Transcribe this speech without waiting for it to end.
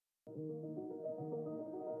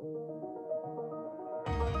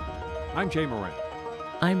I'm Jay Moran.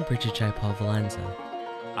 I'm Bridget Jaipal Valenza.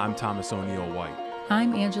 I'm Thomas O'Neill White.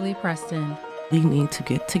 I'm Angelique Preston. We need to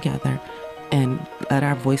get together and let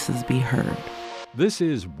our voices be heard. This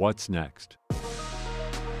is What's Next,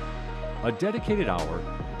 a dedicated hour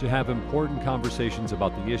to have important conversations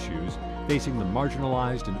about the issues facing the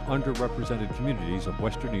marginalized and underrepresented communities of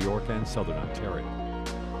Western New York and Southern Ontario.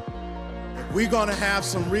 If we're going to have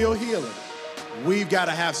some real healing, we've got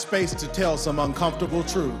to have space to tell some uncomfortable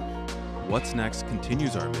truth. What's Next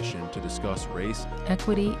continues our mission to discuss race,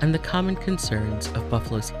 Equity, and the common concerns of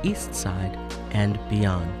Buffalo's East Side and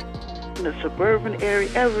beyond. In the suburban area,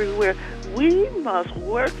 everywhere, we must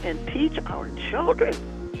work and teach our children.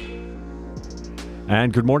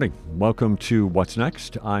 And good morning. Welcome to What's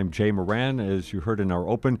Next. I'm Jay Moran. As you heard in our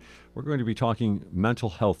open, we're going to be talking mental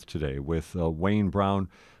health today with Wayne Brown.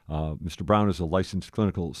 Mr. Brown is a licensed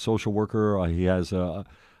clinical social worker. He has a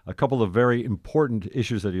couple of very important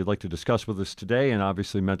issues that he'd like to discuss with us today, and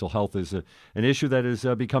obviously mental health is an issue that is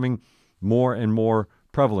becoming more and more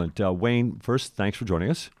prevalent. Wayne, first, thanks for joining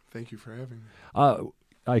us. Thank you for having me.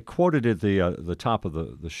 I quoted at the top of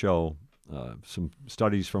the show some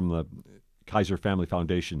studies from the Kaiser Family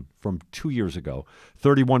Foundation from 2 years ago.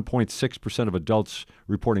 31.6% of adults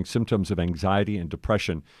reporting symptoms of anxiety and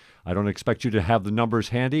depression. I don't expect you to have the numbers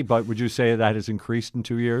handy, but would you say that has increased in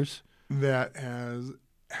 2 years?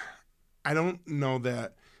 I don't know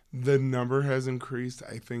that the number has increased.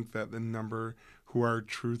 I think that the number who are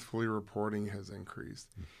truthfully reporting has increased.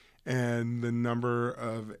 And the number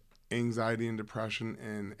of anxiety and depression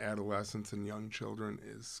in adolescents and young children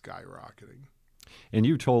is skyrocketing. And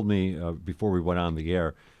you told me before we went on the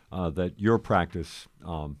air that your practice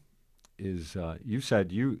is, you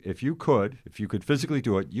said if you could physically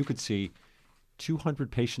do it, you could see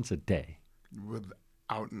 200 patients a day.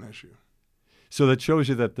 Without an issue. So that shows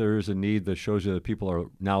you that there is a need, that shows you that people are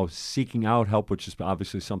now seeking out help, which is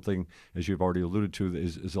obviously something, as you've already alluded to,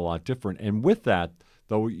 is a lot different. And with that,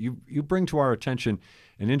 though, you bring to our attention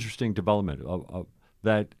an interesting development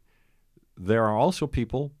that there are also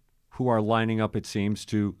people who are lining up, it seems,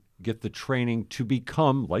 to get the training to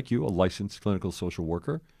become, like you, a licensed clinical social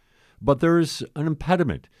worker. But there is an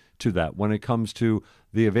impediment to that when it comes to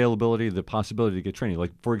the availability, the possibility to get training.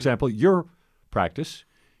 Like, for example, your practice,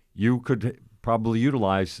 you could probably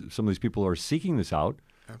utilize some of these people who are seeking this out.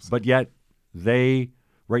 Absolutely. But yet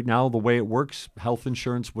right now, the way it works, health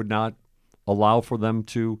insurance would not allow for them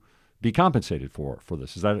to be compensated for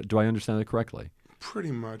this. Do I understand that correctly?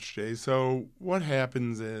 Pretty much, Jay. So what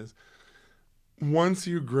happens is once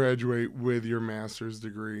you graduate with your master's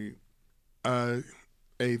degree, a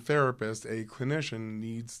therapist, a clinician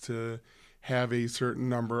needs to have a certain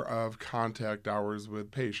number of contact hours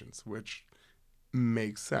with patients, which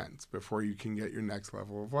makes sense before you can get your next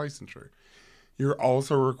level of licensure. You're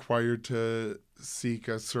also required to seek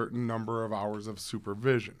a certain number of hours of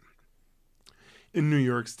supervision. In New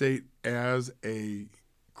York State, as a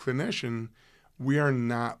clinician, we are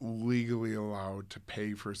not legally allowed to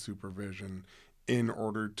pay for supervision in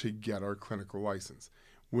order to get our clinical license,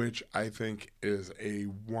 which I think is a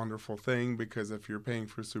wonderful thing, because if you're paying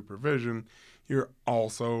for supervision, you're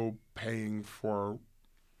also paying for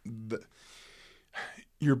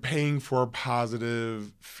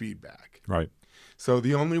positive feedback. Right. So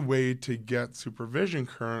the only way to get supervision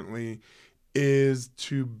currently is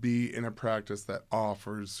to be in a practice that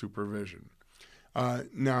offers supervision.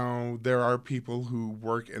 Now, there are people who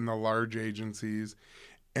work in the large agencies,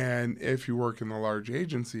 and if you work in the large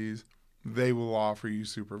agencies, they will offer you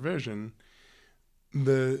supervision.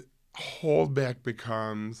 The holdback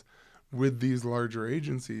becomes, with these larger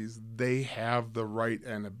agencies, they have the right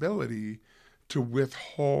and ability to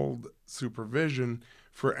withhold supervision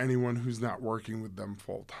for anyone who's not working with them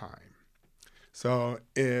full time. So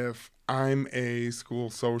if I'm a school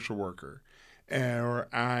social worker or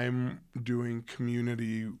I'm doing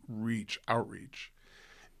community outreach,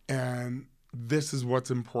 and this is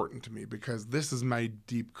what's important to me because this is my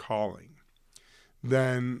deep calling,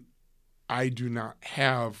 then I do not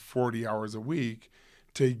have 40 hours a week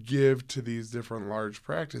to give to these different large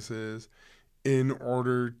practices in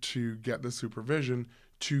order to get the supervision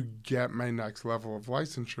to get my next level of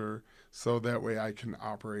licensure, so that way I can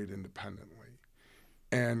operate independently.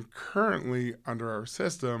 And currently, under our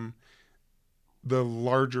system, the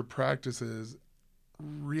larger practices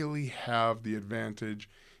really have the advantage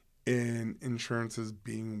in insurances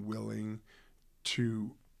being willing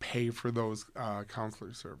to pay for those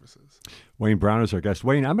counselor services. Wayne Brown is our guest.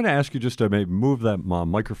 Wayne, I'm going to ask you just to maybe move that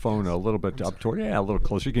microphone a little bit up toward, a little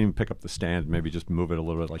closer. You can even pick up the stand, maybe just move it a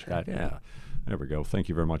little bit like that. Yeah, there we go. Thank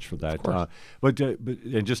you very much for that. But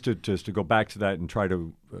just to go back to that and try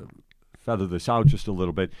to feather this out just a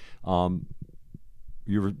little bit.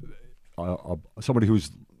 You're somebody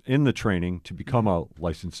who's in the training to become a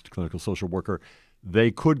licensed clinical social worker.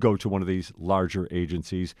 They could go to one of these larger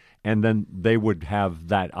agencies, and then they would have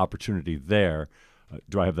that opportunity there.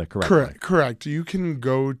 Do I have that correct? Correct. You can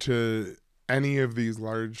go to any of these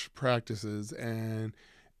large practices, and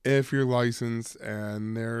if you're licensed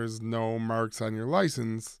and there's no marks on your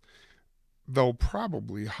license, they'll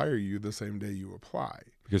probably hire you the same day you apply.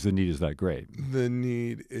 Because the need is that great. The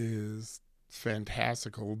need is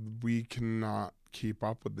fantastical. We cannot keep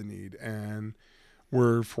up with the need. And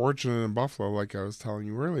we're fortunate in Buffalo, like I was telling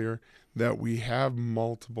you earlier, that we have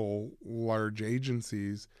multiple large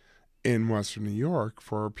agencies in Western New York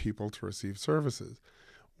for people to receive services.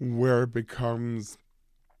 Where it becomes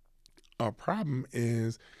a problem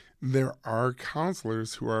is there are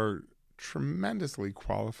counselors who are tremendously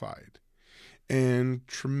qualified and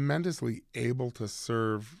tremendously able to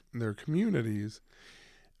serve their communities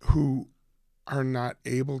who are not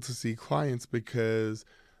able to see clients because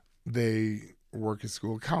they work as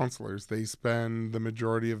school counselors. They spend the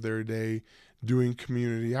majority of their day doing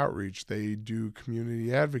community outreach. They do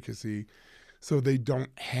community advocacy. So they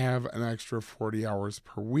don't have an extra 40 hours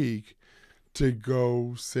per week to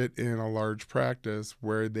go sit in a large practice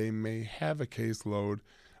where they may have a caseload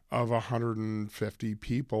of 150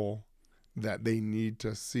 people that they need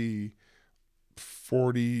to see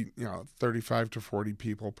 35 to 40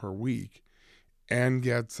 people per week and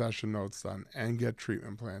get session notes done and get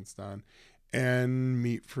treatment plans done and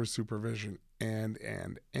meet for supervision and.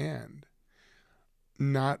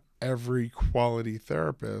 Not every quality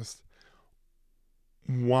therapist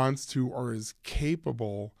wants to or is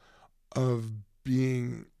capable of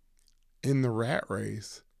being in the rat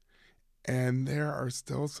race. And there are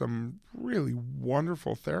still some really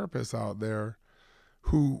wonderful therapists out there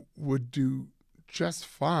who would do just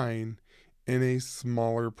fine in a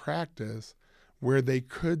smaller practice where they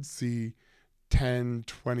could see 10,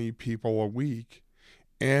 20 people a week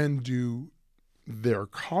and do their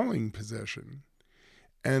calling position.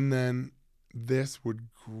 And then this would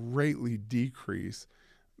greatly decrease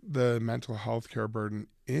the mental health care burden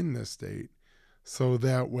in the state. So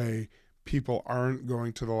that way people aren't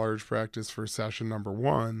going to the large practice for session number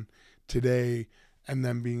 1 today and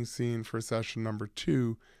then being seen for session number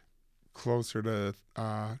 2 closer to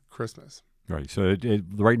Christmas. Right. So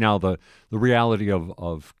right now, the reality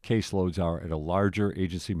of caseloads are at a larger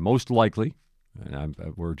agency, most likely, and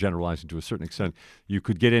we're generalizing to a certain extent, you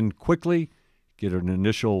could get in quickly, get an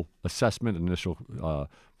initial assessment, initial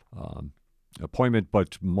appointment,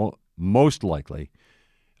 but most likely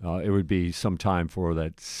it would be some time for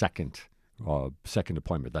that second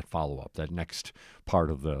appointment, that follow-up, that next part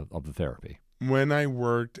of the therapy. When I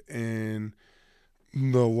worked in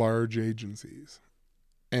the large agencies,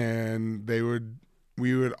 and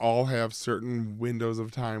we would all have certain windows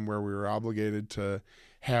of time where we were obligated to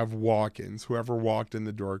have walk-ins. Whoever walked in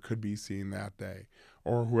the door could be seen that day,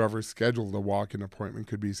 or whoever scheduled a walk-in appointment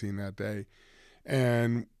could be seen that day.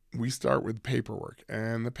 And we start with paperwork,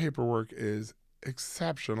 and the paperwork is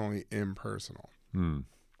exceptionally impersonal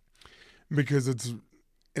because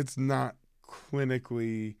it's not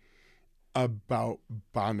clinically about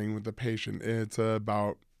bonding with the patient. It's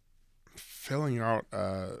about filling out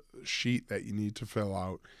a sheet that you need to fill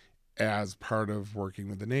out as part of working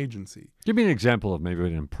with an agency. Give me an example of maybe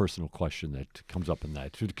an impersonal question that comes up in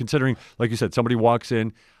that. Considering, like you said, somebody walks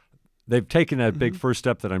in, they've taken that big first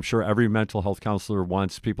step that I'm sure every mental health counselor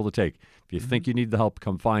wants people to take. If you think you need the help,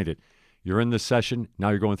 come find it. You're in this session, now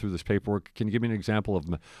you're going through this paperwork. Can you give me an example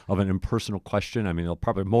of an impersonal question? I mean,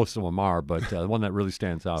 probably most of them are, but the one that really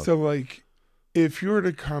stands out. So, like, if you were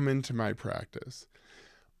to come into my practice,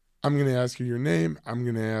 I'm going to ask you your name. I'm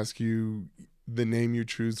going to ask you the name you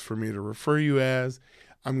choose for me to refer you as.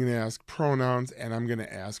 I'm going to ask pronouns, and I'm going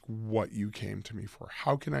to ask what you came to me for.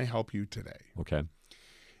 How can I help you today? Okay.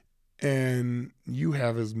 And you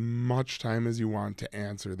have as much time as you want to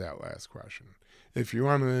answer that last question. If you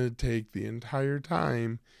want to take the entire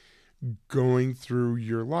time going through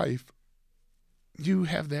your life, you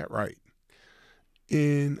have that right.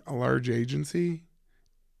 In a large agency,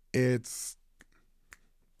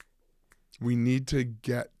 we need to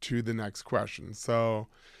get to the next question. So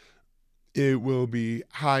it will be,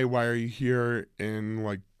 hi, why are you here, in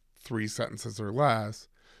like 3 sentences or less,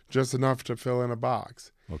 just enough to fill in a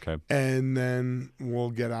box. Okay. And then we'll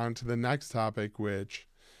get on to the next topic, which,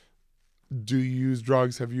 do you use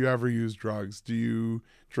drugs? Have you ever used drugs? Do you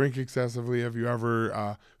drink excessively? Have you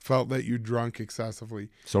ever felt that you drunk excessively?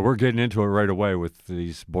 So we're getting into it right away with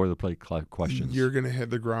these boilerplate questions. You're going to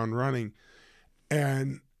hit the ground running.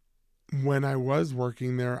 And when I was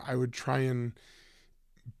working there, I would try and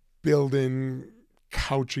build in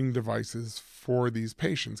couching devices for these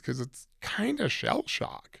patients because it's kind of shell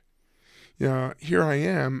shock. Here I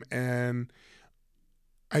am and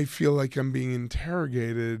I feel like I'm being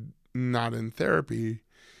interrogated, not in therapy.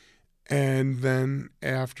 And then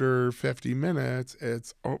after 50 minutes,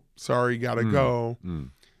 it's, oh, sorry, gotta go.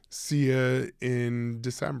 See ya in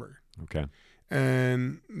December. Okay.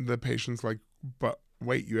 And the patient's like, but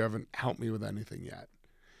wait, you haven't helped me with anything yet.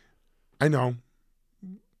 I know.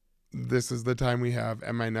 This is the time we have,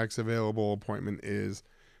 and my next available appointment is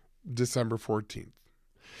December 14th.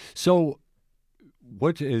 So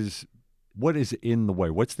what is in the way?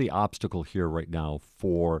 What's the obstacle here right now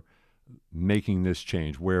for making this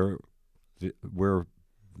change? We're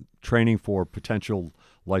training for potential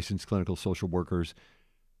licensed clinical social workers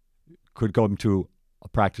could come to a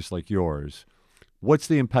practice like yours. What's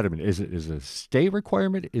the impediment? Is it a state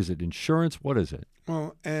requirement? Is it insurance? What is it?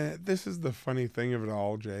 Well, this is the funny thing of it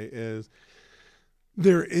all, Jay, is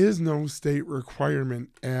there is no state requirement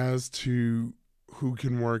as to who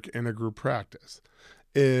can work in a group practice.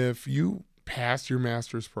 If you pass your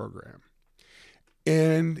master's program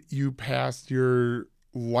and you passed your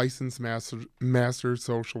licensed master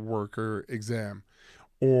social worker exam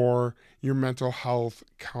or your mental health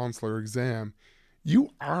counselor exam,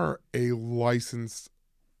 you are a licensed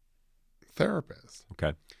therapist.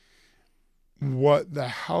 Okay. What the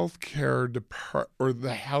healthcare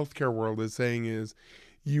the healthcare world is saying is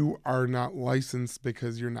you are not licensed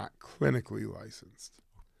because you're not clinically licensed.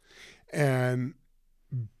 And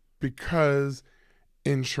because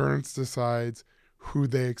insurance decides who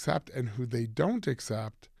they accept and who they don't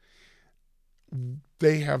accept,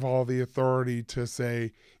 they have all the authority to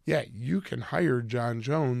say, yeah, you can hire John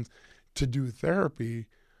Jones to do therapy,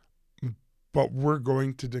 but we're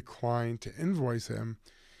going to decline to invoice him.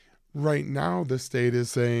 Right now, the state is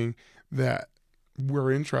saying that we're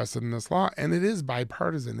interested in this law, and it is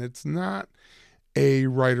bipartisan. It's not a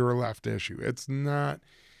right or a left issue. It's not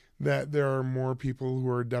that there are more people who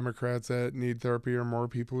are Democrats that need therapy or more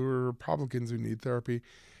people who are Republicans who need therapy.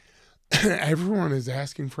 Everyone is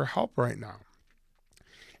asking for help right now.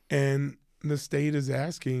 And the state is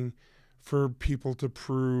asking for people to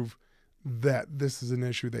prove that this is an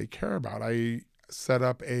issue they care about. I set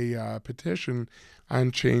up a petition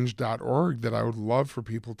on change.org that I would love for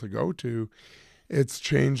people to go to. It's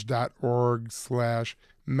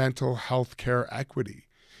change.org/mental health care equity.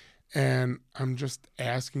 And I'm just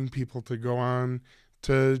asking people to go on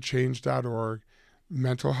to change.org,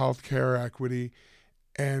 mental health care equity,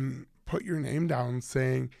 and put your name down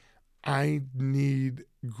saying, I need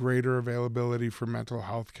greater availability for mental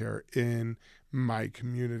health care in my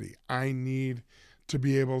community. I need to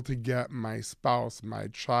be able to get my spouse, my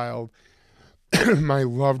child, my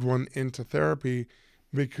loved one into therapy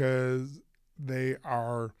because they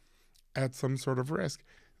are at some sort of risk.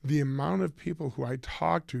 The amount of people who I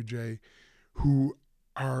talk to, Jay, who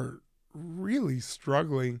are really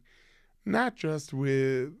struggling, not just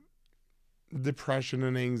with depression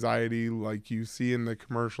and anxiety like you see in the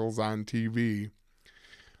commercials on TV,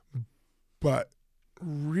 but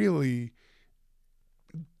really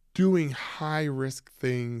doing high risk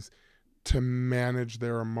things to manage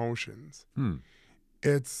their emotions.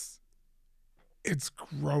 It's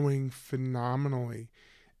growing phenomenally.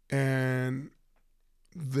 And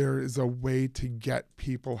there is a way to get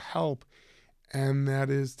people help, and that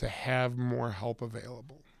is to have more help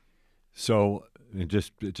available. So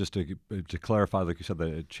just to clarify, like you said,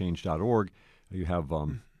 that at change.org, you have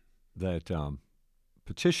that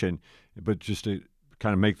petition, but just to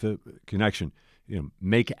kind of make the connection,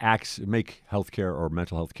 make healthcare or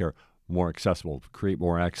mental health care more accessible, create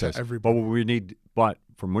more access. But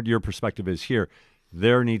from what your perspective is here,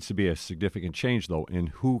 there needs to be a significant change, though, in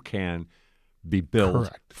who can be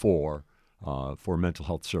billed for mental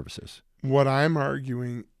health services. What I'm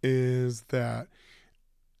arguing is that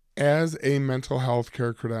as a mental health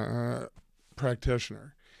care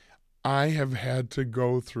practitioner, I have had to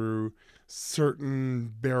go through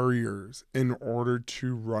certain barriers in order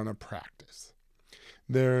to run a practice.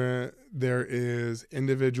 There is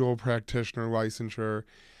individual practitioner licensure,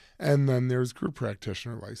 and then there's group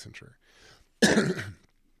practitioner licensure.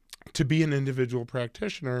 To be an individual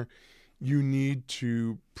practitioner, you need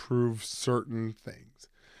to prove certain things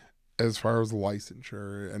as far as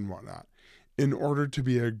licensure and whatnot. In order to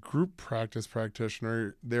be a group practice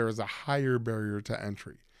practitioner, there is a higher barrier to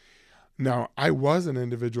entry. Now, I was an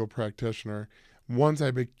individual practitioner. Once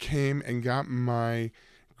I became and got my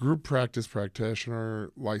group practice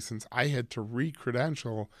practitioner license, I had to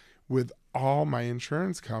re-credential with all my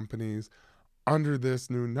insurance companies under this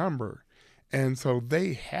new number. And so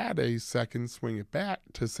they had a second swing at bat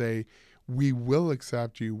to say, we will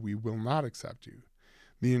accept you, we will not accept you.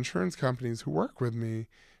 The insurance companies who work with me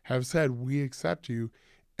have said, we accept you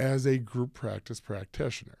as a group practice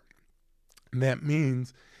practitioner. And that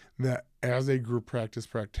means that as a group practice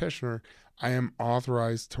practitioner, I am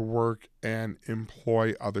authorized to work and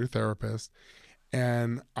employ other therapists.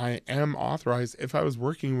 And I am authorized, if I was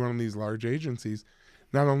working in one of these large agencies,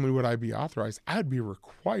 not only would I be authorized, I'd be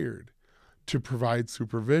required to provide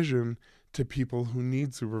supervision to people who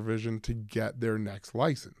need supervision to get their next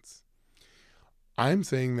license. I'm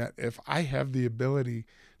saying that if I have the ability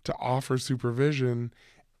to offer supervision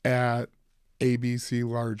at ABC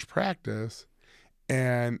large practice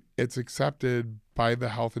and it's accepted by the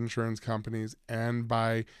health insurance companies and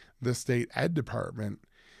by the state ed department,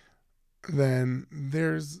 then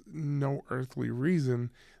there's no earthly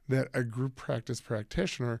reason that a group practice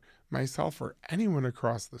practitioner, myself or anyone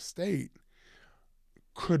across the state,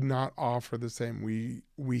 could not offer the same.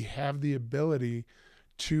 We have the ability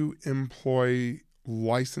to employ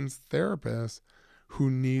licensed therapists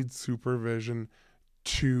who need supervision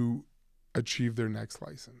to achieve their next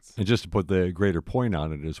license. And just to put the greater point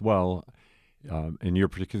on it as well, in your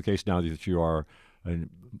particular case, now that you are an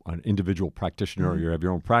individual practitioner, you have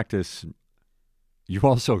your own practice, you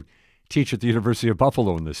also teach at the University of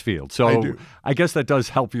Buffalo in this field. So I guess that does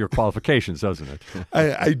help your qualifications, doesn't it?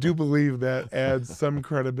 I do believe that adds some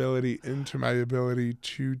credibility into my ability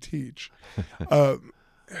to teach.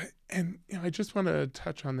 And I just want to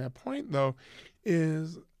touch on that point, though,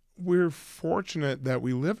 is we're fortunate that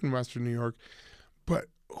we live in Western New York, but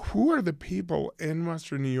who are the people in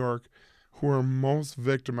Western New York who are most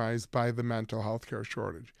victimized by the mental health care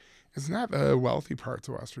shortage? It's not the wealthy parts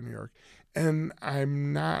of Western New York. And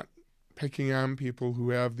I'm not picking on people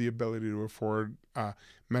who have the ability to afford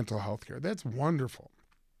mental health care. That's wonderful.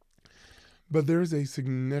 But there's a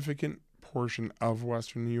significant portion of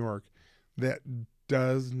Western New York that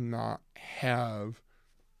does not have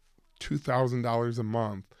 $2,000 a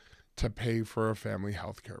month to pay for a family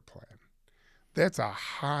health care plan. That's a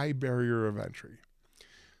high barrier of entry.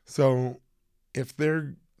 So if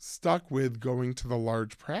they're stuck with going to the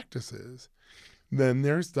large practices, then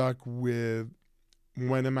they're stuck with,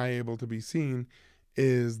 when am I able to be seen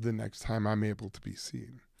is the next time I'm able to be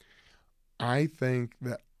seen. I think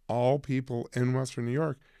that all people in Western New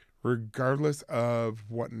York, regardless of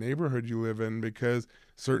what neighborhood you live in, because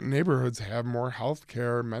certain neighborhoods have more health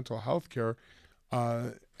care, mental health care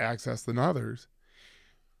access than others,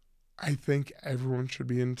 I think everyone should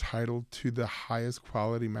be entitled to the highest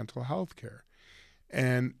quality mental health care.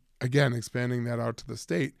 And again, expanding that out to the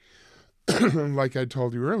state, like I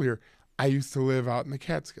told you earlier, I used to live out in the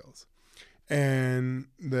Catskills. And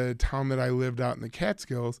the town that I lived out in the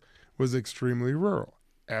Catskills was extremely rural.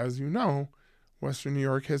 As you know, Western New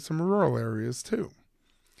York has some rural areas too.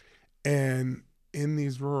 And in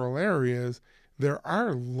these rural areas, there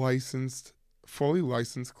are fully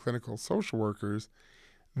licensed clinical social workers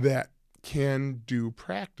that can do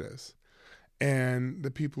practice. And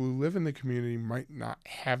the people who live in the community might not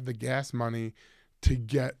have the gas money to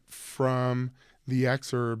get from the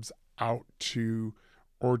exurbs out to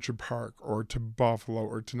Orchard Park or to Buffalo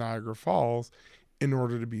or to Niagara Falls in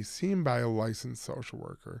order to be seen by a licensed social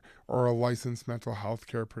worker or a licensed mental health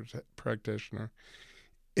care practitioner.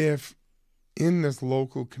 If in this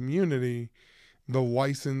local community, the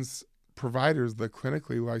licensed providers, the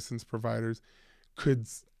clinically licensed providers, could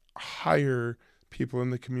hire people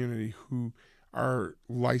in the community who are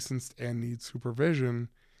licensed and need supervision,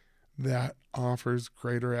 that offers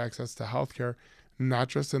greater access to healthcare, not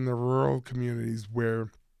just in the rural communities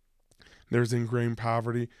where there's ingrained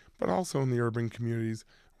poverty, but also in the urban communities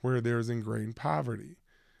where there's ingrained poverty.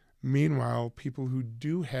 Meanwhile, people who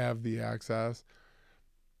do have the access,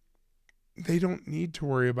 they don't need to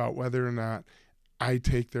worry about whether or not I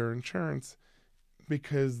take their insurance,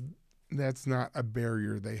 because that's not a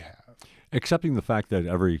barrier they have. Accepting the fact that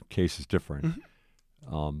every case is different,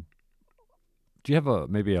 do you have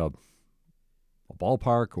maybe a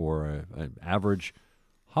ballpark or an average?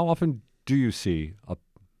 How often do you see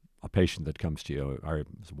a patient that comes to you?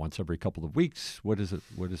 Is it once every couple of weeks? What is it?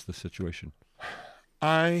 What is the situation?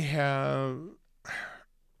 I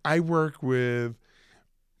work with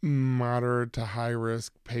moderate to high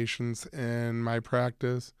risk patients in my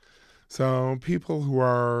practice. So people who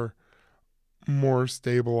are more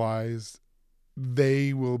stabilized,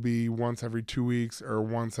 they will be once every 2 weeks or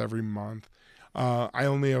once every month. I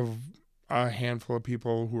only have a handful of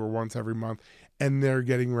people who are once every month, and they're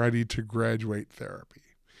getting ready to graduate therapy.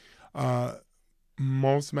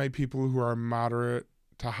 Most of my people who are moderate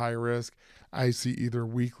to high risk, I see either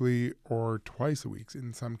weekly or twice a week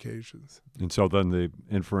in some cases. And so then the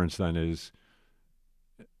inference then is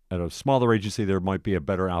at a smaller agency, there might be a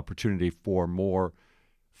better opportunity for more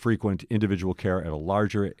frequent individual care. At a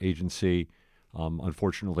larger agency,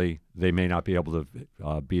 unfortunately, they may not be able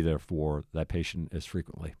to be there for that patient as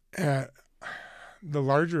frequently. At the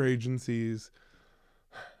larger agencies,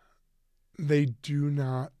 they do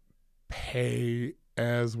not pay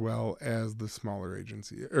as well as the smaller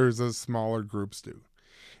agency or as the smaller groups do.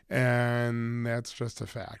 And that's just a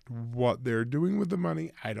fact. What they're doing with the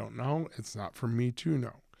money, I don't know. It's not for me to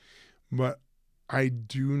know. But I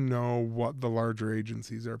do know what the larger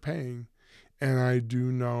agencies are paying, and I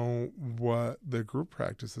do know what the group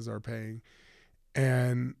practices are paying.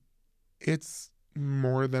 And it's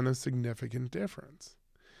more than a significant difference.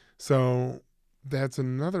 So that's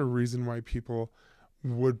another reason why people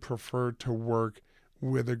would prefer to work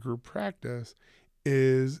with a group practice,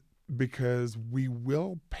 is because we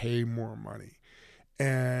will pay more money.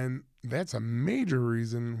 And that's a major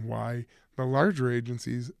reason why the larger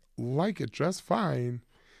agencies like it just fine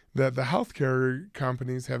that the healthcare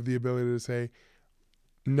companies have the ability to say,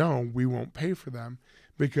 no, we won't pay for them.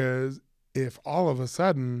 Because if all of a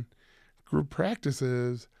sudden group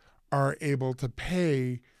practices are able to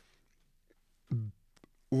pay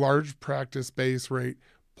large practice base rate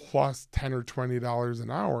plus $10 or $20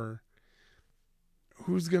 an hour,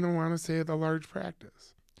 who's going to want to stay at the large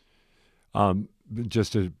practice?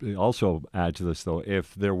 Just to also add to this, though,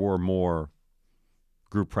 if there were more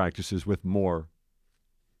group practices with more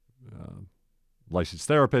licensed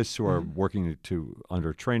therapists who are working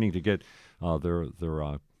under training to get their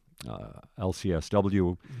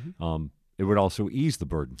LCSW, it would also ease the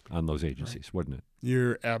burden on those agencies, wouldn't it?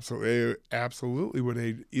 You're absolutely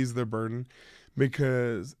would ease the burden,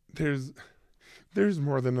 because there's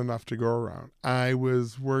more than enough to go around. I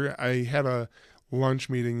had a lunch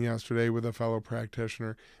meeting yesterday with a fellow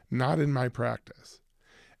practitioner, not in my practice.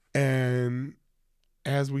 And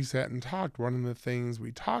as we sat and talked, one of the things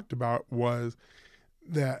we talked about was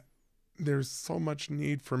that there's so much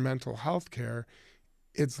need for mental health care.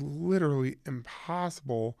 It's literally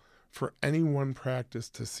impossible for any one practice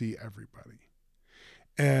to see everybody.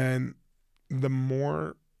 And the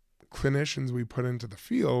more clinicians we put into the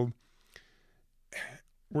field,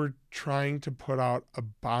 we're trying to put out a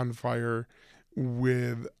bonfire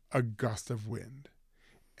with a gust of wind.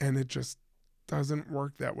 And it just doesn't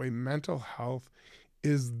work that way. Mental health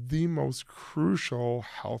is the most crucial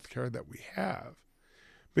healthcare that we have.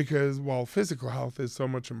 Because while physical health is so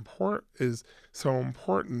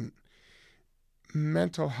important,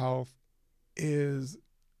 mental health is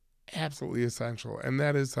absolutely essential. And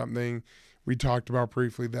that is something we talked about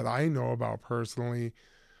briefly that I know about personally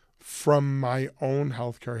from my own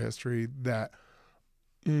healthcare history, that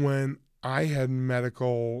when I had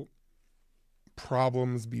medical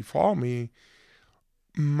problems befall me,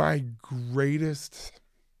 my greatest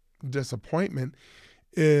disappointment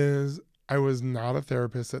is I was not a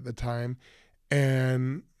therapist at the time,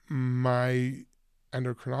 and my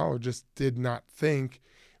endocrinologist did not think,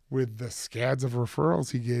 with the scads of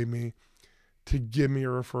referrals he gave me, to give me a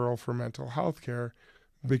referral for mental health care,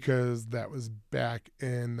 because that was back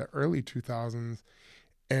in the early 2000s.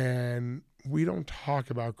 And we don't talk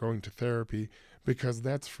about going to therapy because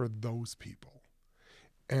that's for those people.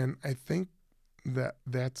 And I think that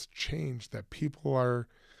that's changed, that people are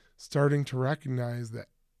starting to recognize that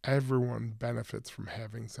everyone benefits from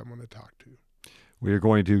having someone to talk to. We are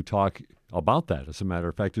going to talk about that, as a matter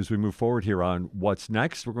of fact, as we move forward here on What's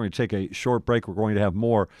Next. We're going to take a short break. We're going to have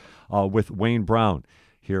more with Wayne Brown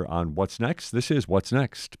here on What's Next. This is What's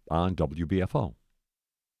Next on WBFO.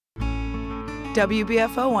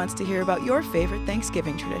 WBFO wants to hear about your favorite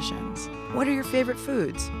Thanksgiving traditions. What are your favorite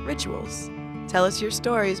foods, rituals? Tell us your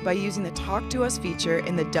stories by using the Talk to Us feature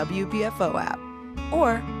in the WBFO app.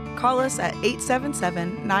 Or call us at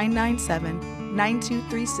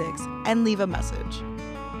 877-997-9236 and leave a message.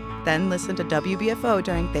 Then listen to WBFO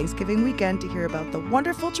during Thanksgiving weekend to hear about the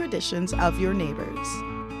wonderful traditions of your neighbors.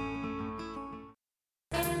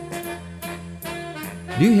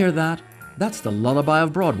 Do you hear that? That's the lullaby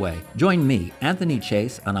of Broadway. Join me, Anthony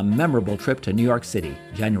Chase, on a memorable trip to New York City,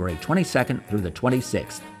 January 22nd through the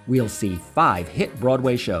 26th. We'll see 5 hit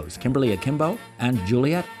Broadway shows, Kimberly Akimbo and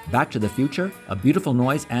Juliet, Back to the Future, A Beautiful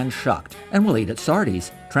Noise, and Shucked. And we'll eat at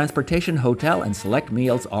Sardi's. Transportation, hotel, and select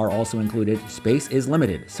meals are also included. Space is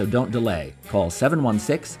limited, so don't delay. Call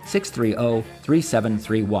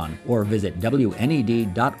 716-630-3731 or visit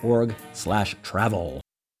WNED.org/travel.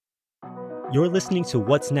 You're listening to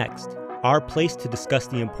What's Next our place to discuss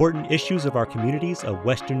the important issues of our communities of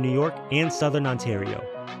Western New York and Southern Ontario.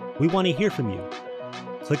 We want to hear from you.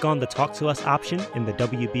 Click on the Talk to Us option in the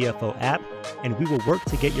WBFO app, and we will work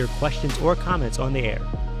to get your questions or comments on the air.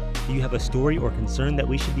 Do you have a story or concern that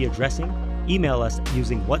we should be addressing? Email us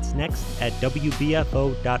using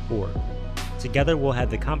whatsnext@wbfo.org. Together we'll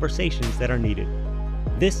have the conversations that are needed.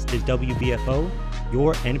 This is WBFO,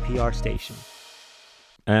 your NPR station.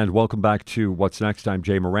 And welcome back to What's Next. I'm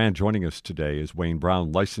Jay Moran. Joining us today is Wayne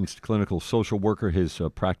Brown, licensed clinical social worker. His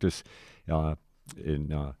practice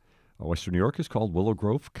in Western New York is called Willow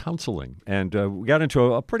Grove Counseling. And we got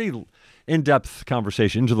into a pretty in-depth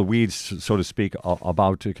conversation, into the weeds, so to speak,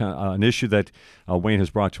 about an issue that Wayne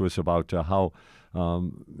has brought to us about how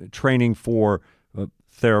training for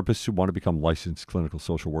therapists who want to become licensed clinical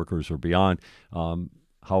social workers or beyond, how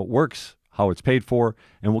it works, how it's paid for,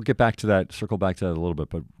 and we'll get back to that, circle back to that a little bit.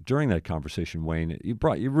 But during that conversation, Wayne, you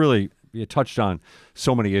touched on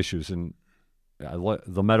so many issues, and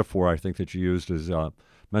the metaphor I think that you used is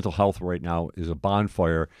mental health right now is a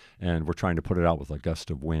bonfire, and we're trying to put it out with a gust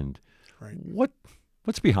of wind. Right.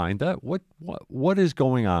 What's behind that? What is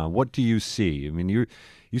going on? What do you see? I mean, you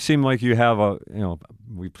seem like you have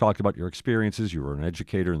we've talked about your experiences. You were an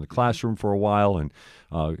educator in the classroom for a while and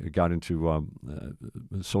got into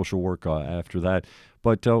social work after that.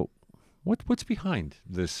 But what's behind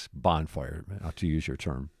this bonfire, to use your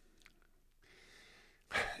term?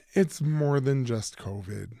 It's more than just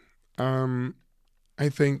COVID. I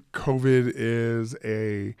think COVID is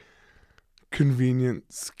a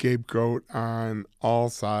convenient scapegoat on all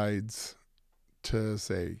sides to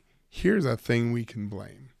say, here's a thing we can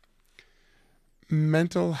blame.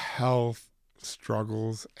 Mental health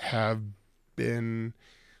struggles have been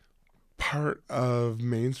part of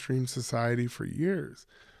mainstream society for years,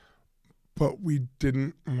 but we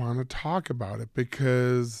didn't want to talk about it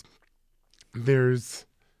because there's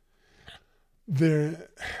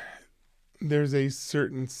a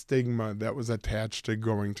certain stigma that was attached to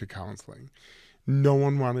going to counseling. No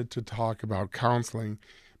one wanted to talk about counseling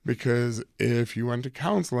because if you went to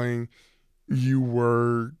counseling, you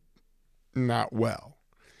were not well.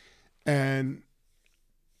 And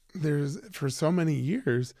for so many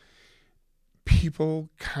years, people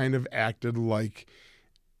kind of acted like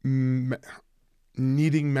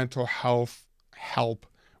needing mental health help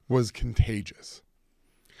was contagious.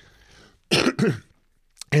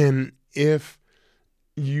 And if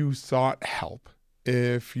you sought help,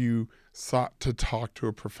 if you sought to talk to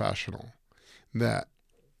a professional, that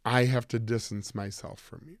I have to distance myself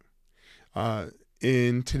from you.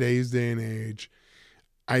 In today's day and age,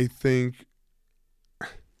 I think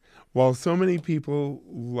while so many people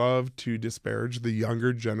love to disparage the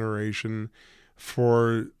younger generation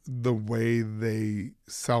for the way they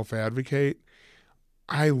self-advocate,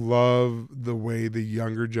 I love the way the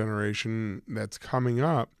younger generation that's coming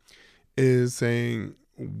up is saying,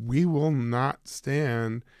 we will not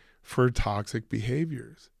stand for toxic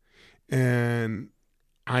behaviors. And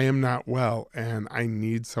I am not well, and I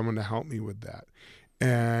need someone to help me with that.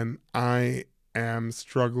 And I am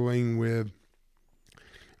struggling with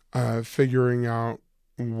figuring out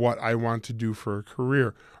what I want to do for a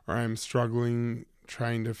career, or I'm struggling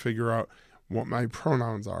trying to figure out what my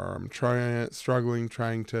pronouns are. I'm struggling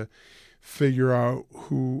trying to figure out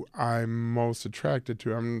who I'm most attracted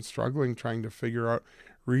to. I'm struggling trying to figure out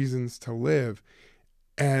reasons to live.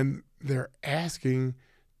 And they're asking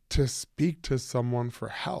to speak to someone for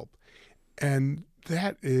help. And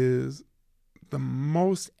that is the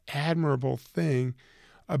most admirable thing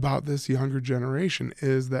about this younger generation,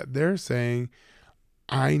 is that they're saying,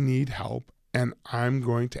 I need help and I'm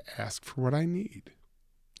going to ask for what I need.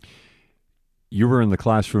 You were in the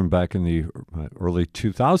classroom back in the early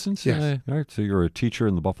 2000s? Yes. Right? So you were a teacher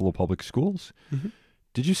in the Buffalo Public Schools. Mm-hmm.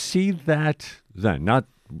 Did you see that then? Not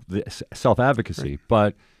the self-advocacy, right,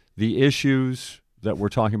 but the issues that we're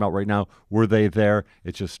talking about right now, were they there?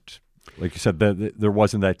 It just, like you said, there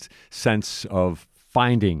wasn't that sense of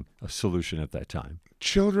finding a solution at that time.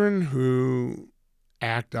 Children who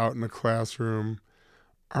act out in the classroom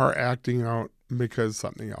are acting out because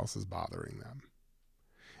something else is bothering them.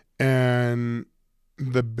 And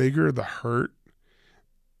the bigger the hurt,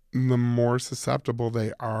 the more susceptible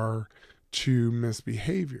they are to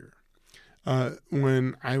misbehavior.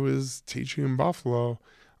 When I was teaching in Buffalo,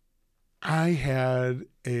 I had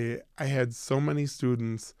so many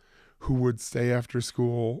students who would stay after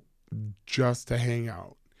school just to hang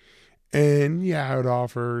out. And yeah, I would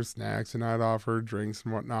offer snacks and I'd offer drinks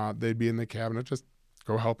and whatnot. They'd be in the cabinet, just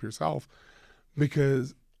go help yourself.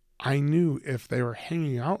 Because I knew if they were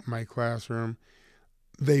hanging out in my classroom,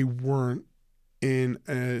 they weren't in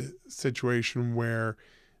a situation where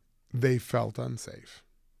they felt unsafe,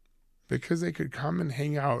 because they could come and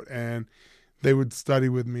hang out and they would study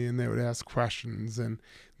with me and they would ask questions and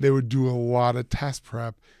they would do a lot of test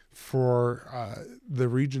prep for the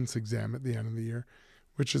Regents exam at the end of the year,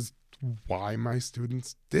 which is why my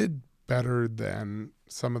students did better than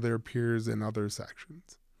some of their peers in other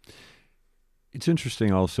sections. It's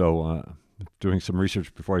interesting also, doing some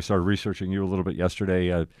research before I started researching you a little bit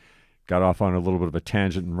yesterday, I got off on a little bit of a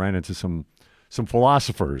tangent and ran into some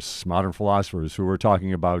philosophers, modern philosophers, who were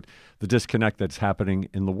talking about the disconnect that's happening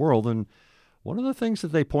in the world. And one of the things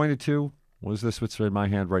that they pointed to was this, what's in my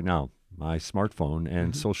hand right now, my smartphone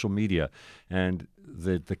and social media, and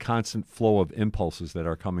the constant flow of impulses that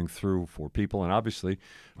are coming through for people, and obviously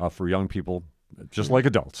for young people, just like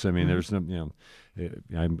adults. I mean, there's no,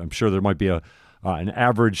 I'm sure there might be an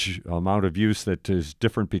average amount of use that is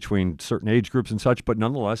different between certain age groups and such, but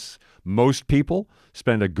nonetheless, most people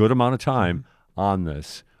spend a good amount of time on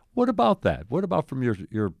this. What about that? What about from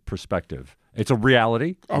your perspective? It's a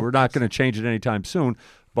reality. We're not going to change it anytime soon,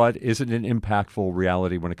 but is it an impactful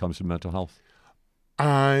reality when it comes to mental health?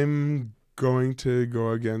 I'm going to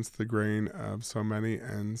go against the grain of so many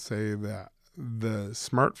and say that the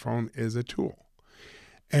smartphone is a tool.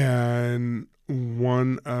 And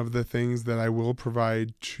one of the things that I will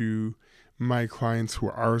provide to my clients who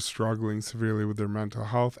are struggling severely with their mental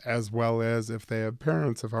health, as well as if they have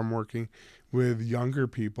parents, if I'm working with younger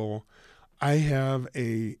people, I have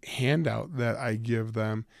a handout that I give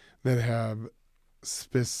them that have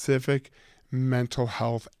specific mental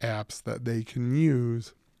health apps that they can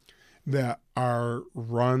use that are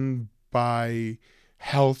run by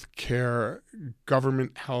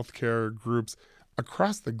government healthcare groups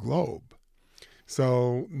across the globe.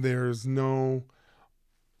 So there's no,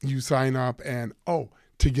 you sign up and,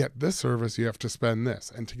 to get this service, you have to spend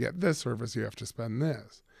this. And to get this service, you have to spend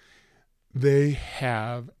this. They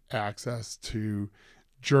have access to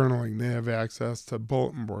journaling. They have access to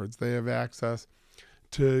bulletin boards. They have access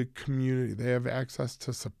to community. They have access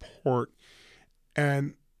to support.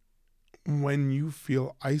 And when you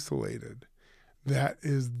feel isolated, that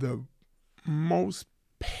is the most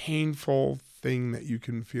painful thing that you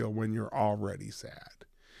can feel when you're already sad.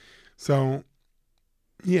 So,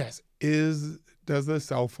 yes, does the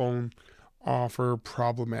cell phone offer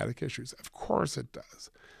problematic issues? Of course it does.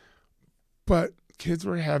 But kids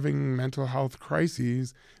were having mental health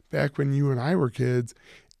crises back when you and I were kids,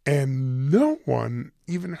 and no one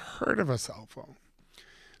even heard of a cell phone.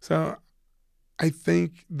 So I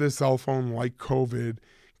think the cell phone, like COVID,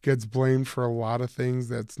 gets blamed for a lot of things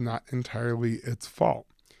that's not entirely its fault.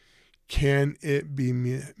 Can it be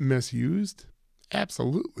misused?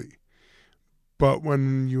 Absolutely. But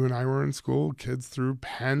when you and I were in school, kids threw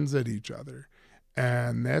pens at each other,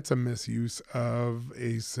 and that's a misuse of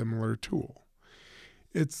a similar tool.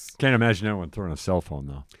 Can't imagine anyone throwing a cell phone,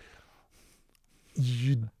 though.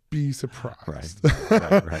 You'd be surprised.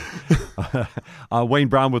 Right. Wayne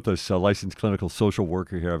Brown with us, licensed clinical social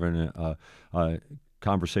worker here, having a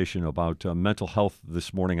conversation about mental health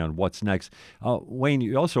this morning on What's Next. Wayne,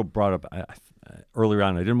 you also brought up earlier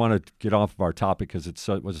on, I didn't want to get off of our topic because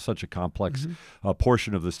it was such a complex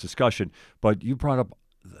portion of this discussion, but you brought up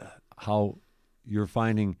how you're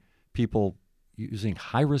finding people using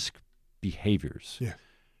high-risk behaviors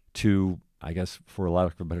to, I guess, for a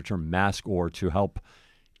lack of a better term, mask or to help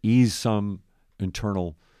ease some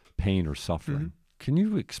internal pain or suffering. Can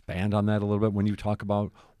you expand on that a little bit when you talk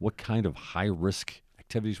about what kind of high-risk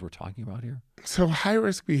activities we're talking about here? So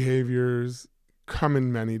high-risk behaviors come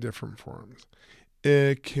in many different forms.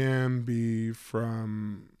 It can be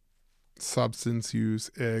from substance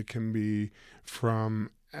use. It can be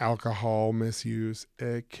from alcohol misuse.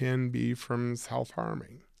 It can be from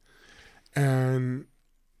self-harming. And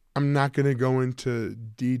I'm not going to go into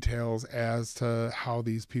details as to how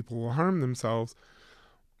these people will harm themselves,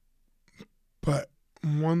 but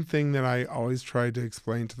one thing that I always try to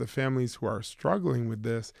explain to the families who are struggling with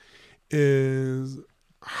this is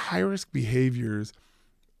high-risk behaviors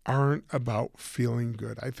aren't about feeling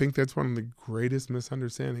good. I think that's one of the greatest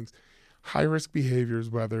misunderstandings. High-risk behaviors,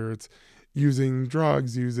 whether it's using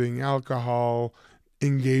drugs, using alcohol,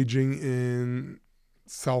 engaging in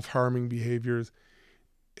self-harming behaviors,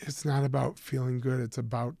 it's not about feeling good. It's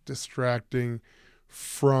about distracting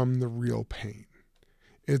from the real pain.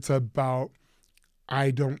 It's about,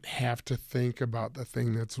 I don't have to think about the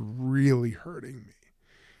thing that's really hurting me.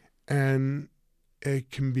 And it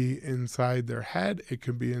can be inside their head. It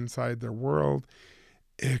could be inside their world.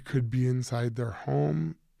 It could be inside their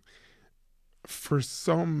home. For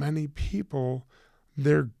so many people,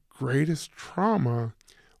 their greatest trauma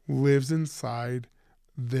lives inside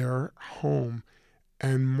their home,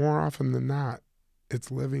 and more often than not,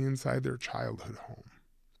 it's living inside their childhood home.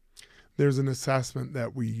 There's an assessment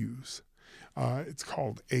that we use. It's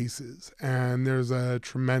called ACEs, and there's a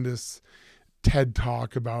tremendous TED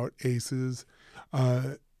Talk about ACEs,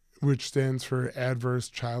 which stands for Adverse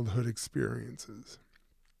Childhood Experiences.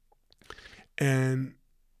 And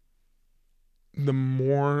the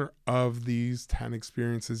more of these 10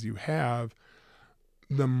 experiences you have,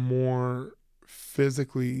 the more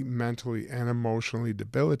physically, mentally, and emotionally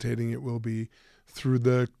debilitating it will be through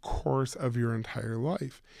the course of your entire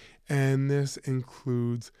life. And this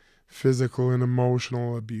includes physical and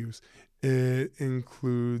emotional abuse. It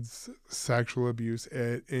includes sexual abuse.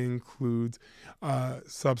 It includes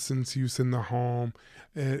substance use in the home.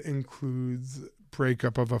 It includes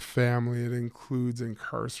breakup of a family. It includes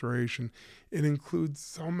incarceration. It includes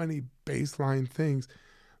so many baseline things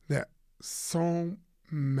that so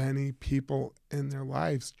many people in their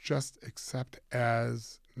lives just accept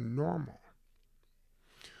as normal.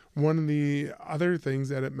 One of the other things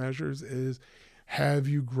that it measures is, have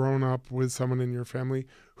you grown up with someone in your family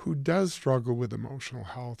who does struggle with emotional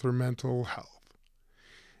health or mental health?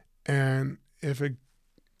 And if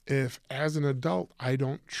as an adult I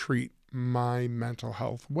don't treat my mental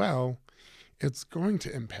health well, it's going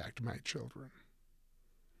to impact my children.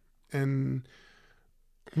 And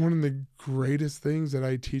one of the greatest things that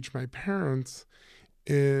I teach my parents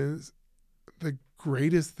is the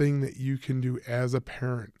greatest thing that you can do as a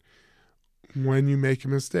parent when you make a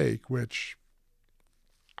mistake, which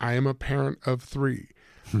I am a parent of 3.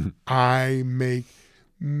 I make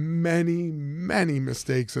many, many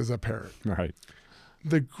mistakes as a parent. Right.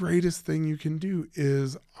 The greatest thing you can do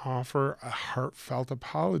is offer a heartfelt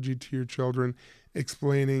apology to your children,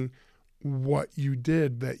 explaining what you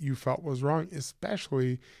did that you felt was wrong,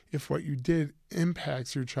 especially if what you did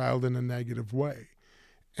impacts your child in a negative way.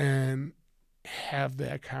 And have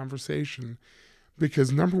that conversation,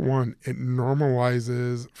 because number one, it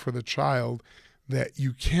normalizes for the child that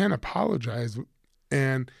you can apologize.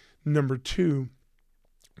 And number two,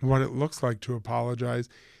 what it looks like to apologize.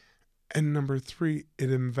 And number three,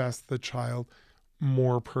 it invests the child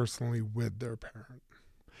more personally with their parent.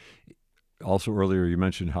 Also, earlier you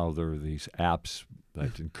mentioned how there are these apps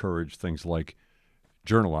that encourage things like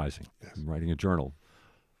journalizing, Yes. writing a journal.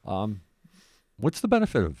 What's the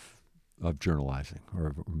benefit of journalizing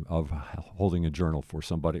or of holding a journal for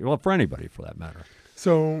somebody? Well, for anybody, for that matter.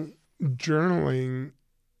 So journaling,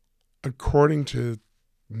 according to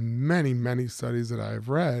many, many studies that I've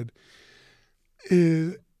read,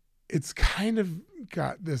 it's kind of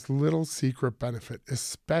got this little secret benefit,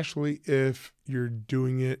 especially if you're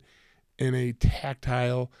doing it in a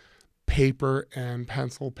tactile paper and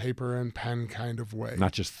pencil, paper and pen kind of way.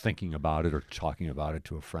 Not just thinking about it or talking about it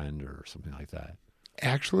to a friend or something like that.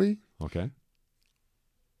 Actually, Okay.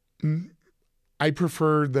 I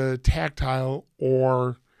prefer the tactile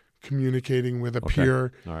or communicating with a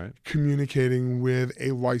peer, All right. communicating with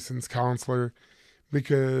a licensed counselor,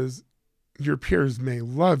 because your peers may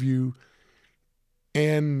love you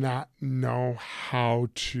and not know how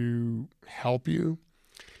to help you.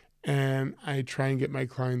 And I try and get my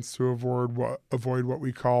clients to avoid what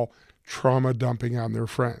we call trauma dumping on their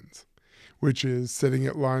friends, which is sitting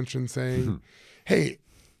at lunch and saying, hey,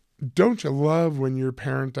 don't you love when your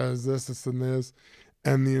parent does this, this, and this,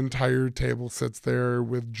 and the entire table sits there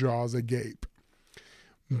with jaws agape?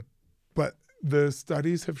 But the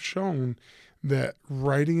studies have shown that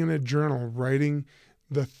writing in a journal, writing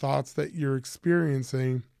the thoughts that you're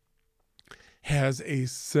experiencing, has a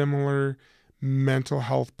similar mental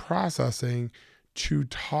health processing to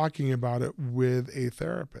talking about it with a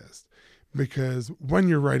therapist. Because when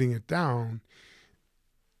you're writing it down,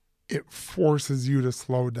 it forces you to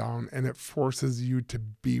slow down and it forces you to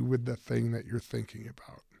be with the thing that you're thinking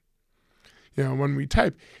about. You know, when we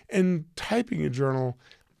type, and typing a journal,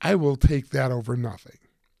 I will take that over nothing.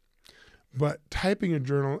 But typing a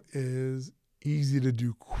journal is easy to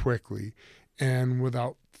do quickly and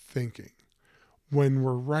without thinking. When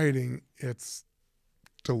we're writing, it's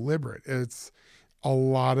deliberate. It's a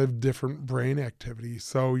lot of different brain activity.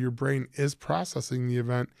 So your brain is processing the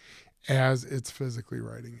event as it's physically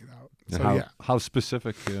writing it out. So how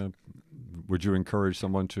specific would you encourage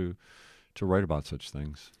someone to write about such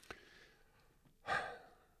things?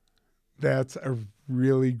 That's a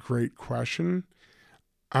really great question.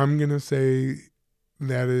 I'm going to say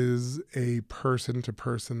that is a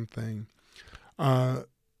person-to-person thing.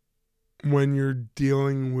 When you're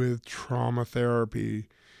dealing with trauma therapy,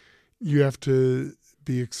 you have to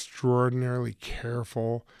be extraordinarily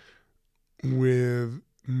careful with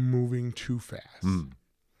moving too fast.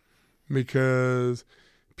 because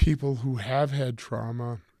people who have had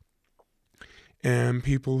trauma and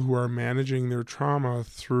people who are managing their trauma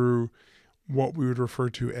through what we would refer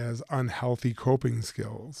to as unhealthy coping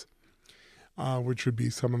skills, which would be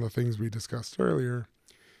some of the things we discussed earlier.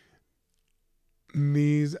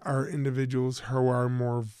 These are individuals who are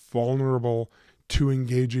more vulnerable to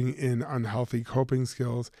engaging in unhealthy coping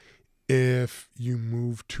skills if you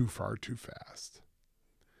move too far too fast.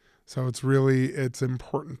 So it's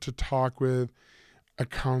important to talk with a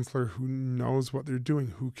counselor who knows what they're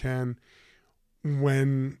doing, who can,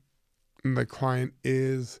 when the client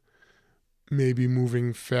is maybe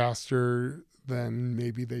moving faster than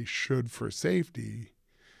maybe they should for safety.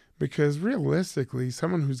 Because realistically,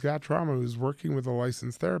 someone who's got trauma, who's working with a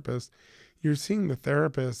licensed therapist, you're seeing the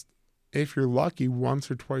therapist, if you're lucky,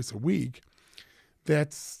 once or twice a week.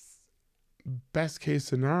 That's best case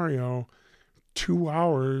scenario, 2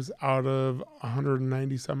 hours out of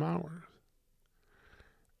 190 some hours.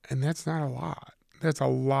 And that's not a lot. That's a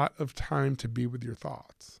lot of time to be with your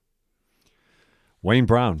thoughts. Wayne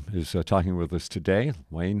Brown is talking with us today.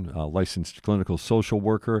 Wayne, licensed clinical social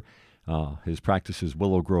worker. His practice is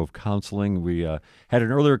Willow Grove Counseling. We had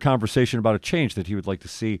an earlier conversation about a change that he would like to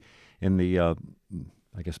see in the,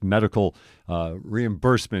 medical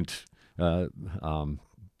reimbursement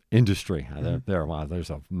industry. Wow, there's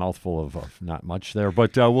a mouthful of not much there,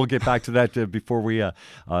 but we'll get back to that before we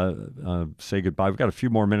say goodbye. We've got a few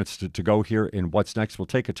more minutes to go here in What's Next. We'll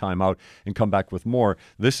take a time out and come back with more.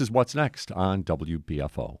 This is What's Next on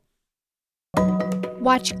WBFO.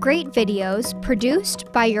 Watch great videos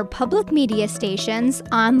produced by your public media stations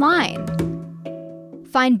online.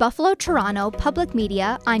 Find Buffalo Toronto Public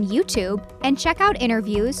Media on YouTube and check out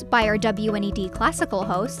interviews by our WNED classical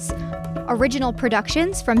hosts, original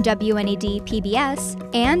productions from WNED PBS,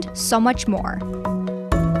 and so much more.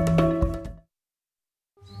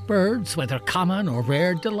 Birds, whether common or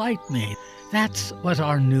rare, delight me. That's what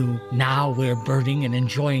our new Now We're Birding and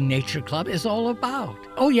Enjoying Nature Club is all about.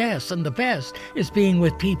 Oh yes, and the best is being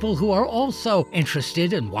with people who are also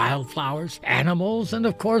interested in wildflowers, animals, and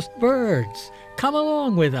of course birds. Come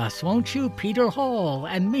along with us, won't you, Peter Hall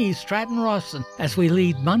and me, Stratton Rawson, as we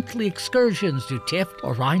lead monthly excursions to Tift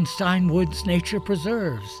or Rhinestone Woods Nature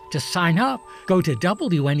Preserves. To sign up, go to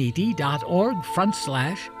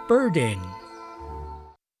WNED.org/birding.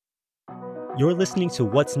 You're listening to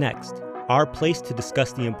What's Next, our place to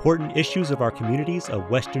discuss the important issues of our communities of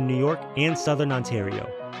Western New York and Southern Ontario.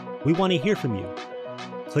 We want to hear from you.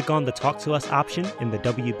 Click on the Talk to Us option in the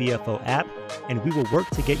WBFO app, and we will work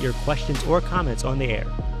to get your questions or comments on the air.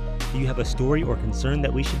 Do you have a story or concern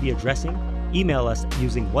that we should be addressing? Email us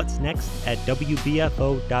using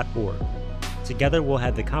whatsnext@wbfo.org. Together we'll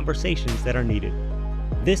have the conversations that are needed.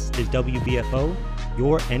 This is WBFO,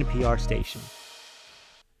 your NPR station.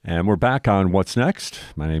 And we're back on What's Next.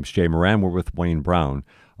 My name's Jay Moran. We're with Wayne Brown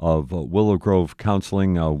of Willow Grove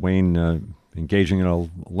Counseling. Wayne, engaging in a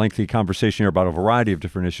lengthy conversation here about a variety of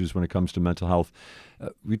different issues when it comes to mental health.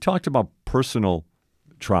 We talked about personal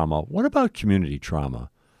trauma. What about community trauma?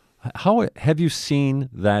 How have you seen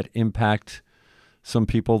that impact some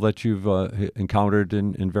people that you've encountered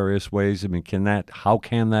in various ways? I mean, how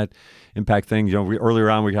can that impact things? Earlier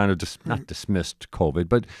on we kind of not dismissed COVID,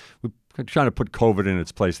 but we trying to put COVID in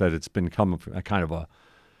its place, that it's become a kind of a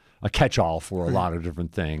catch-all for a lot of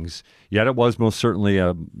different things. Yet it was most certainly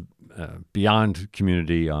beyond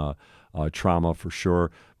community trauma for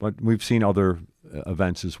sure. But we've seen other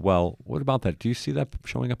events as well. What about that? Do you see that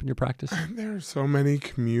showing up in your practice? There are so many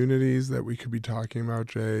communities that we could be talking about,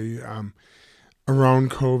 Jay.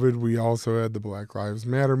 Around COVID, we also had the Black Lives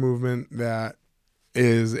Matter movement. That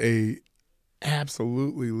is a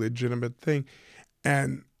absolutely legitimate thing.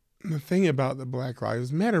 And the thing about the Black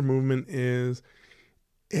Lives Matter movement is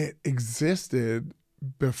it existed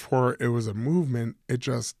before it was a movement. It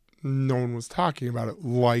just, no one was talking about it,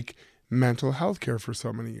 like mental health care for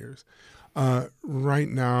so many years. Right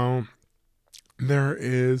now, there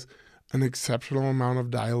is an exceptional amount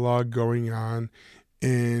of dialogue going on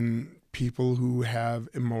in people who have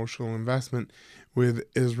emotional investment with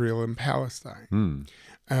Israel and Palestine.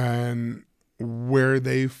 And where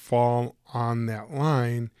they fall on that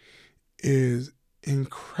line is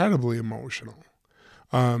incredibly emotional.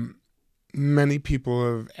 Many people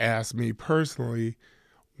have asked me personally,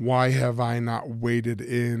 why have I not waded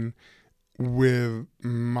in with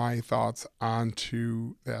my thoughts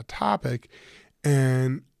onto that topic?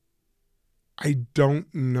 And I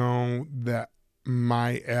don't know that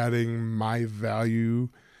my adding my value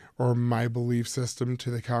or my belief system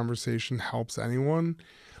to the conversation helps anyone.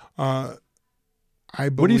 What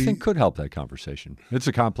do you think could help that conversation? It's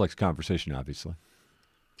a complex conversation, obviously.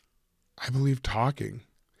 I believe talking.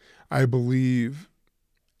 I believe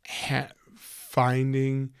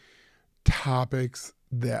finding topics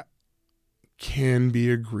that can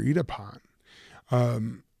be agreed upon.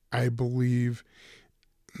 I believe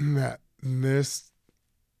that this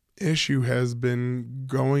issue has been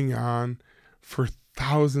going on for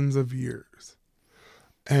thousands of years.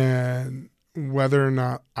 And whether or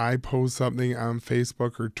not I post something on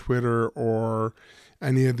Facebook or Twitter or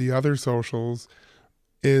any of the other socials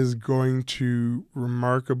is going to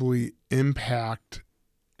remarkably impact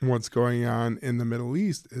what's going on in the Middle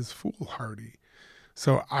East is foolhardy.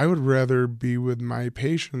 So I would rather be with my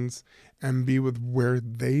patients and be with where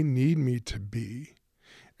they need me to be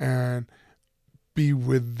and be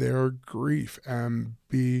with their grief and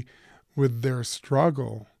be with their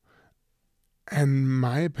struggle. And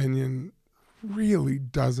my opinion really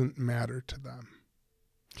doesn't matter to them.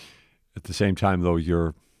 At the same time, though,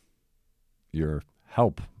 your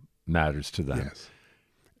help matters to them. Yes.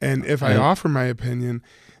 And if I offer my opinion,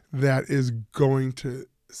 that is going to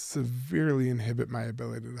severely inhibit my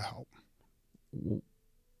ability to help.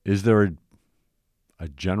 Is there a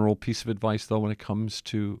general piece of advice, though, when it comes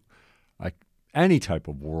to like any type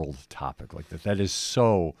of world topic like that is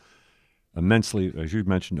so immensely, as you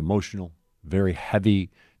mentioned, emotional, very heavy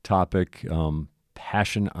topic,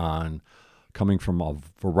 passion on, coming from a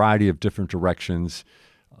variety of different directions,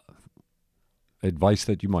 advice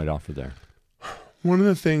that you might offer there? One of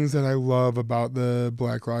the things that I love about the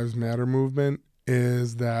Black Lives Matter movement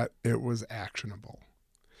is that it was actionable.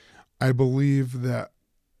 I believe that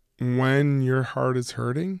when your heart is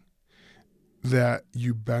hurting, that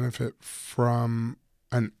you benefit from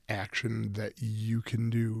an action that you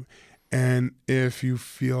can do. And if you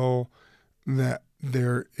feel that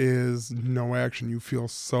there is no action, you feel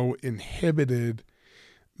so inhibited,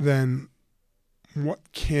 then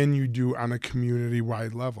what can you do on a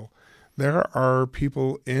community-wide level? There are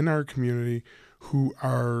people in our community who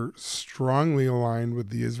are strongly aligned with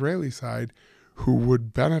the Israeli side who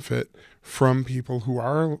would benefit from people who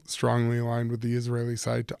are strongly aligned with the Israeli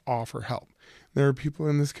side to offer help. There are people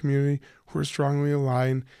in this community who are strongly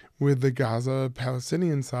aligned with the Gaza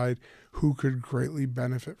Palestinian side who could greatly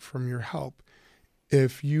benefit from your help.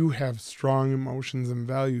 If you have strong emotions and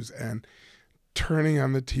values and turning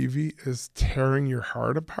on the TV is tearing your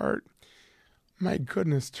heart apart, my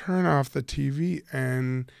goodness, turn off the TV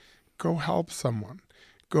and go help someone.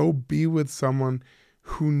 Go be with someone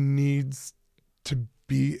who needs to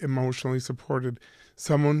be emotionally supported,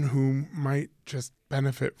 someone who might just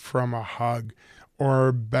benefit from a hug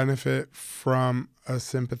or benefit from a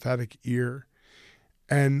sympathetic ear.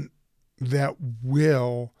 And that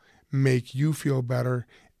will make you feel better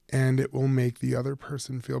and it will make the other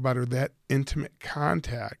person feel better. That intimate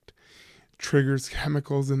contact triggers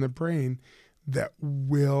chemicals in the brain that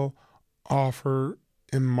will offer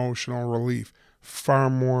emotional relief far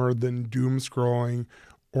more than doom scrolling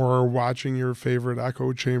or watching your favorite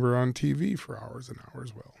echo chamber on TV for hours and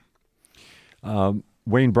hours will.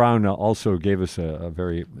 Wayne Brown also gave us a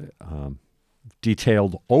very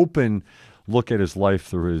detailed, open look at his life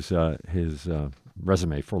through his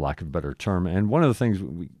resume, for lack of a better term. And one of the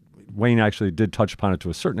things, Wayne actually did touch upon it to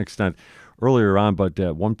a certain extent earlier on, but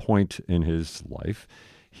at one point in his life,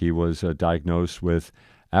 he was diagnosed with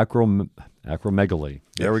acromegaly.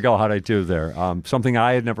 There we go. How'd I do there? Something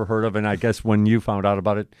I had never heard of, and I guess when you found out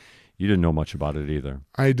about it, you didn't know much about it either.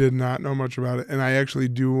 I did not know much about it, and I actually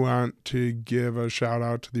do want to give a shout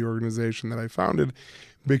out to the organization that I founded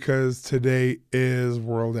because today is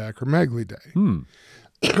World Acromegaly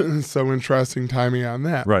Day. So interesting timing on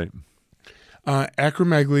that. Right.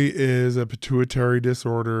 Acromegaly is a pituitary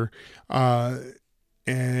disorder,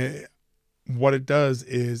 and what it does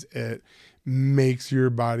is it makes your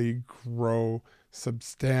body grow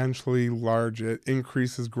substantially large. It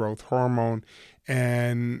increases growth hormone,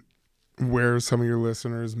 and where some of your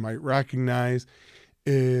listeners might recognize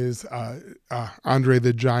is Andre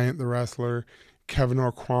the Giant, the wrestler, Kevin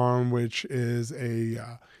O'Quan, which is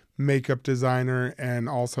a makeup designer, and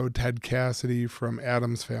also Ted Cassidy from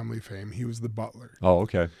Addams Family fame. He was the butler. Oh,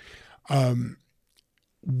 okay.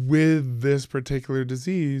 With this particular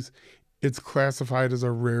disease, it's classified as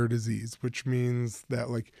a rare disease, which means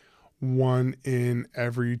that like 1 in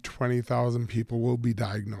every 20,000 people will be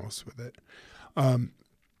diagnosed with it.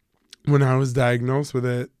 When I was diagnosed with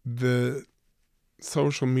it, the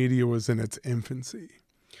social media was in its infancy.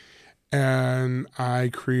 And I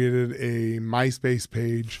created a MySpace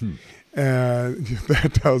page, and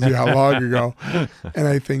that tells you how long ago. And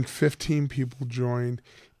I think 15 people joined.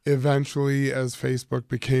 Eventually, as Facebook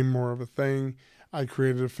became more of a thing, I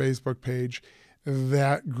created a Facebook page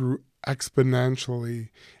that grew exponentially.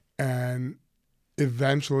 And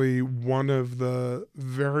eventually, one of the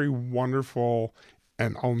very wonderful,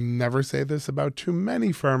 and I'll never say this about too many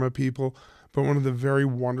pharma people, but one of the very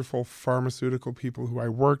wonderful pharmaceutical people who I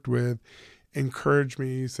worked with encouraged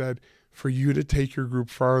me. He said, for you to take your group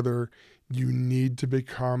farther, you need to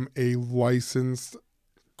become a licensed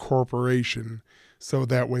corporation so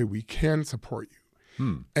that way we can support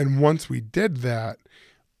you. And once we did that,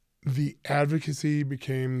 the advocacy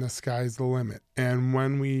became the sky's the limit. And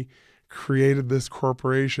when we created this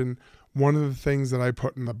corporation, one of the things that I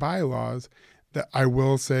put in the bylaws that I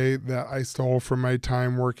will say that I stole from my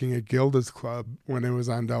time working at Gilda's Club when it was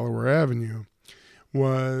on Delaware Avenue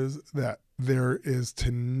was that there is to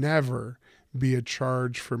never be a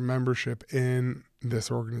charge for membership in this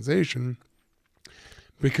organization,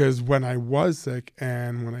 because when I was sick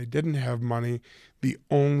and when I didn't have money, the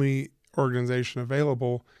only organization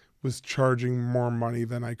available was charging more money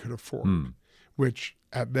than I could afford, which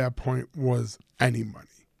at that point was any money.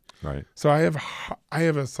 Right. So I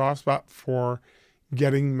have a soft spot for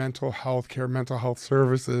getting mental health care, mental health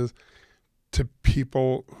services to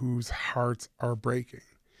people whose hearts are breaking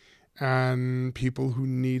and people who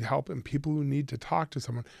need help and people who need to talk to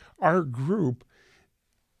someone. Our group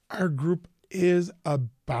is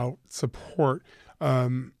about support.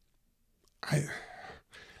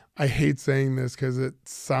 I hate saying this because it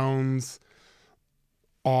sounds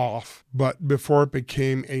off, but before it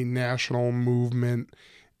became a national movement,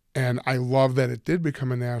 and I love that it did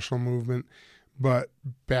become a national movement, but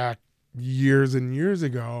back years and years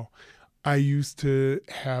ago, I used to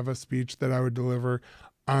have a speech that I would deliver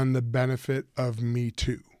on the benefit of Me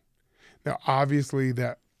Too. Now, obviously,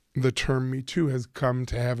 that the term Me Too has come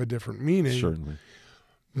to have a different meaning. Certainly.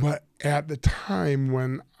 But at the time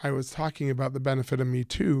when I was talking about the benefit of Me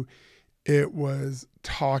Too, it was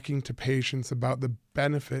talking to patients about the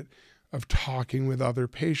benefit of talking with other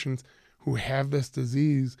patients who have this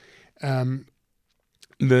disease. The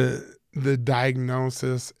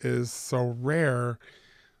diagnosis is so rare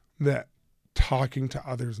that talking to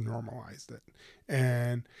others normalized it.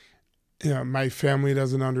 And my family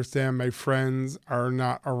doesn't understand. My friends are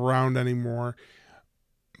not around anymore.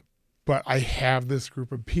 But I have this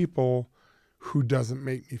group of people who doesn't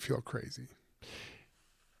make me feel crazy.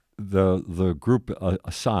 The group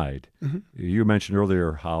aside, you mentioned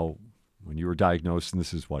earlier how when you were diagnosed, and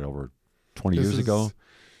this is over 20 years ago?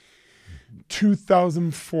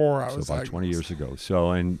 2004, I was about diagnosed. 20 years ago.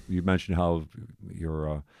 So, and you mentioned how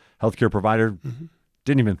your healthcare provider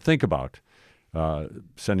didn't even think about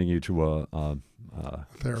sending you to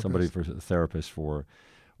somebody for a therapist for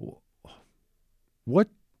what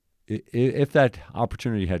if that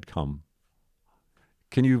opportunity had come.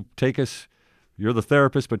 Can you take us? You're the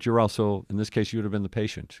therapist, but you're also, in this case, you would have been the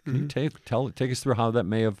patient. Can you take us through how that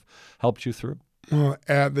may have helped you through? Well,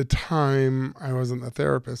 at the time, I wasn't the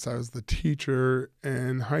therapist. I was the teacher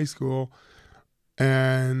in high school.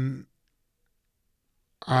 And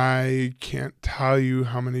I can't tell you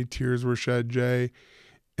how many tears were shed, Jay.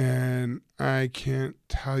 And I can't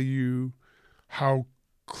tell you how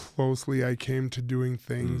closely I came to doing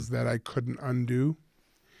things that I couldn't undo.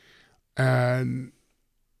 And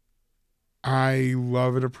I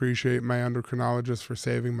love and appreciate my endocrinologist for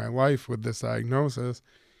saving my life with this diagnosis.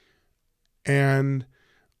 And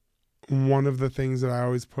one of the things that I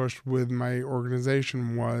always pushed with my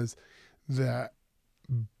organization was that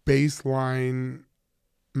baseline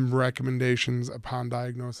recommendations upon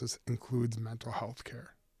diagnosis includes mental health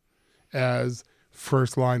care as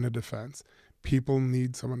first line of defense. People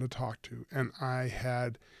need someone to talk to. And I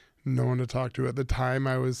had no one to talk to. At the time,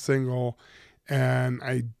 I was single and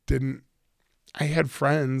I had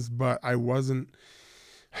friends, but I wasn't.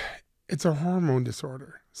 It's a hormone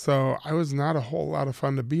disorder. So I was not a whole lot of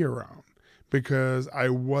fun to be around because I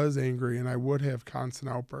was angry and I would have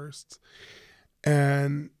constant outbursts.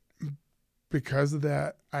 And because of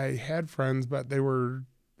that, I had friends, but they were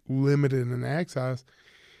limited in access.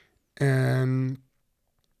 And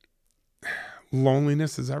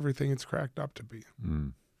loneliness is everything it's cracked up to be.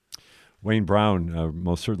 Wayne Brown,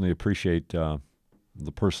 most certainly appreciate the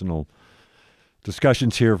personal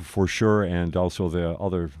discussions here for sure, and also the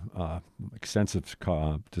other extensive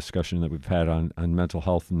discussion that we've had on mental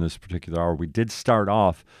health in this particular hour. We did start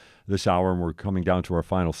off this hour, and we're coming down to our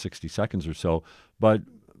final 60 seconds or so, but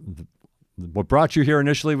what brought you here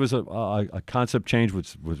initially was a concept change,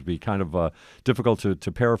 which would be kind of difficult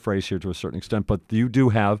to paraphrase here to a certain extent, but you do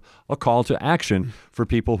have a call to action for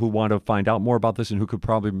people who want to find out more about this and who could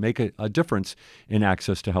probably make a difference in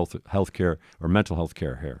access to health care or mental health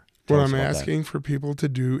care here. What I'm asking for people to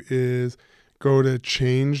do is go to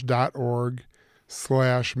change.org/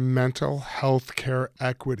 change.org/mental health care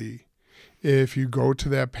equity. If you go to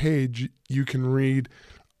that page, you can read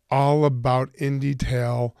all about in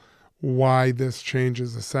detail why this change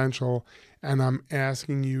is essential. And I'm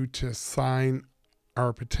asking you to sign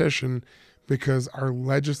our petition because our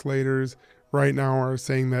legislators right now are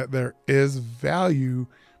saying that there is value,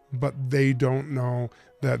 but they don't know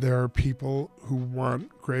that there are people who want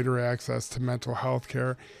greater access to mental health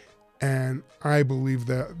care. And I believe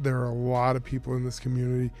that there are a lot of people in this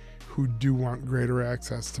community who do want greater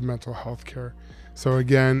access to mental health care. So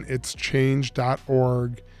again, it's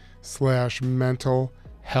change.org/mental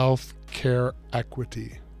health care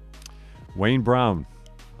equity. Wayne Brown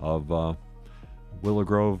of Willow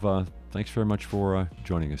Grove, thanks very much for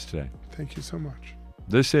joining us today. Thank you so much.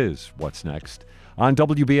 This is What's Next on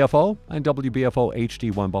WBFO and WBFO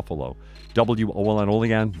HD1 Buffalo, WOLN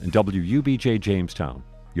Olean, and WUBJ Jamestown,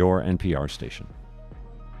 your NPR station.